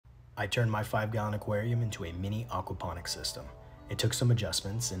I turned my 5-gallon aquarium into a mini aquaponics system. It took some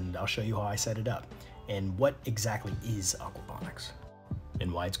adjustments, and I'll show you how I set it up and what exactly is aquaponics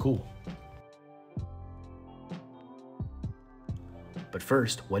and why it's cool. But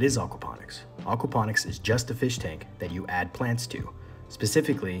first, what is aquaponics? Aquaponics is just a fish tank that you add plants to.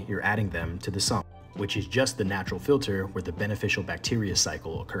 Specifically, you're adding them to the sump, which is just the natural filter where the beneficial bacteria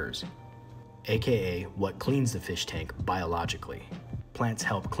cycle occurs, aka what cleans the fish tank biologically. Plants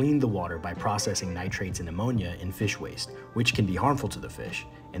help clean the water by processing nitrates and ammonia in fish waste, which can be harmful to the fish,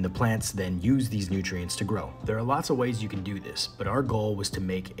 and the plants then use these nutrients to grow. There are lots of ways you can do this, but our goal was to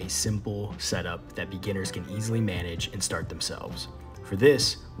make a simple setup that beginners can easily manage and start themselves. For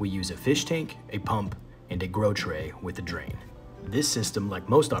this, we use a fish tank, a pump, and a grow tray with a drain. This system, like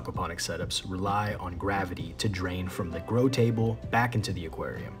most aquaponics setups, rely on gravity to drain from the grow table back into the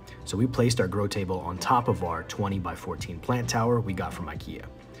aquarium. So we placed our grow table on top of our 20 by 14 plant tower we got from IKEA.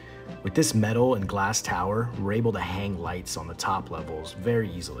 With this metal and glass tower, we're able to hang lights on the top levels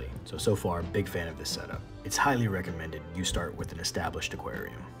very easily. So far, big fan of this setup. It's highly recommended you start with an established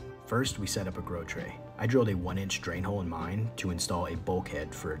aquarium. First, we set up a grow tray. I drilled a 1-inch drain hole in mine to install a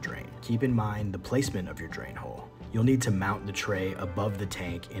bulkhead for a drain. Keep in mind the placement of your drain hole. You'll need to mount the tray above the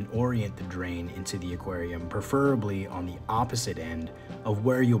tank and orient the drain into the aquarium, preferably on the opposite end of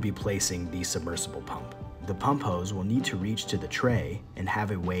where you'll be placing the submersible pump. The pump hose will need to reach to the tray and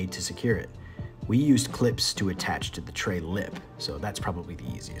have a way to secure it. We used clips to attach to the tray lip, so that's probably the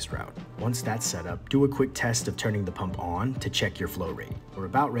easiest route. Once that's set up, do a quick test of turning the pump on to check your flow rate. We're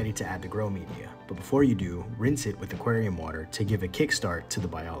about ready to add the grow media, but before you do, rinse it with aquarium water to give a kickstart to the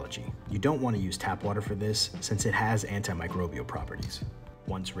biology. You don't want to use tap water for this since it has antimicrobial properties.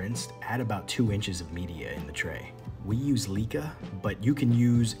 Once rinsed, add about 2 inches of media in the tray. We use leca, but you can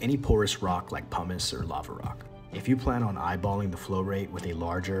use any porous rock like pumice or lava rock. If you plan on eyeballing the flow rate with a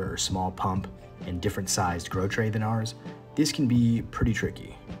larger or small pump and different sized grow tray than ours, this can be pretty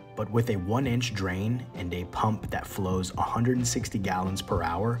tricky. But with a 1-inch drain and a pump that flows 160 gallons per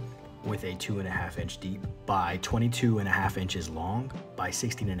hour with a 2.5-inch deep by 22.5 inches long by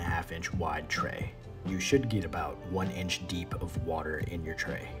 16.5 inch wide tray, you should get about 1 inch deep of water in your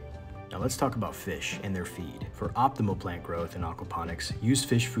tray. Now let's talk about fish and their feed. For optimal plant growth in aquaponics, use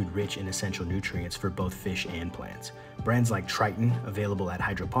fish food rich in essential nutrients for both fish and plants. Brands like Triton, available at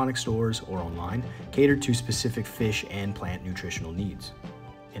hydroponic stores or online, cater to specific fish and plant nutritional needs.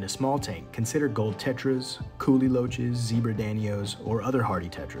 In a small tank, consider gold tetras, coolie loaches, zebra danios, or other hardy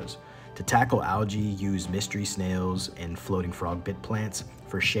tetras. To tackle algae, use mystery snails and floating frog bit plants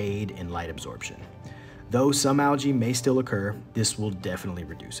for shade and light absorption. Though some algae may still occur, this will definitely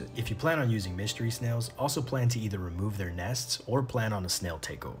reduce it. If you plan on using mystery snails, also plan to either remove their nests or plan on a snail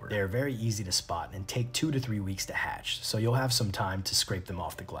takeover. They are very easy to spot and take 2 to 3 weeks to hatch, so you'll have some time to scrape them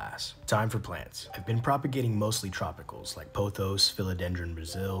off the glass. Time for plants. I've been propagating mostly tropicals like pothos, philodendron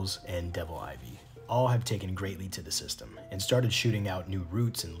brazils, and devil ivy. All have taken greatly to the system and started shooting out new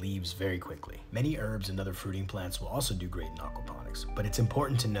roots and leaves very quickly. Many herbs and other fruiting plants will also do great in aquaponics, but it's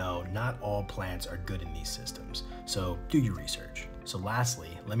important to know not all plants are good in these systems, so do your research. So lastly,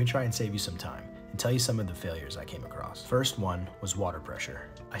 let me try and save you some time and tell you some of the failures I came across. First one was water pressure.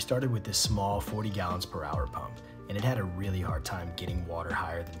 I started with this small 40 gallons per hour pump, and it had a really hard time getting water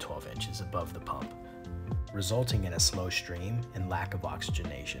higher than 12 inches above the pump, resulting in a slow stream and lack of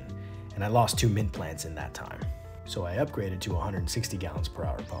oxygenation. And I lost 2 mint plants in that time. So I upgraded to a 160 gallons per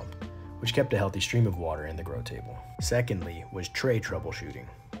hour pump, which kept a healthy stream of water in the grow table. Secondly was tray troubleshooting.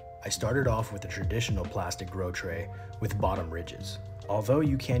 I started off with a traditional plastic grow tray with bottom ridges. Although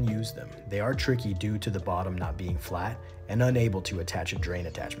you can use them, they are tricky due to the bottom not being flat and unable to attach a drain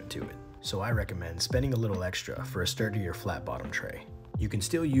attachment to it. So I recommend spending a little extra for a sturdier flat bottom tray. You can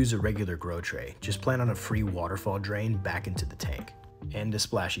still use a regular grow tray, just plan on a free waterfall drain back into the tank, and a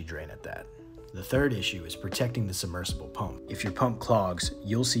splashy drain at that. The third issue is protecting the submersible pump. If your pump clogs,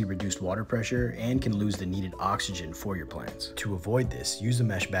 you'll see reduced water pressure and can lose the needed oxygen for your plants. To avoid this, use a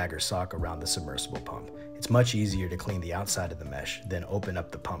mesh bag or sock around the submersible pump. It's much easier to clean the outside of the mesh than open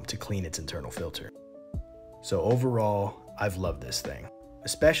up the pump to clean its internal filter. So overall, I've loved this thing,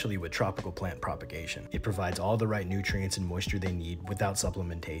 especially with tropical plant propagation. It provides all the right nutrients and moisture they need without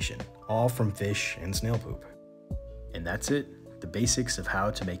supplementation, all from fish and snail poop. And that's it. The basics of how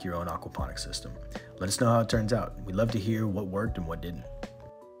to make your own aquaponics system. Let us know how it turns out. We'd love to hear what worked and what didn't.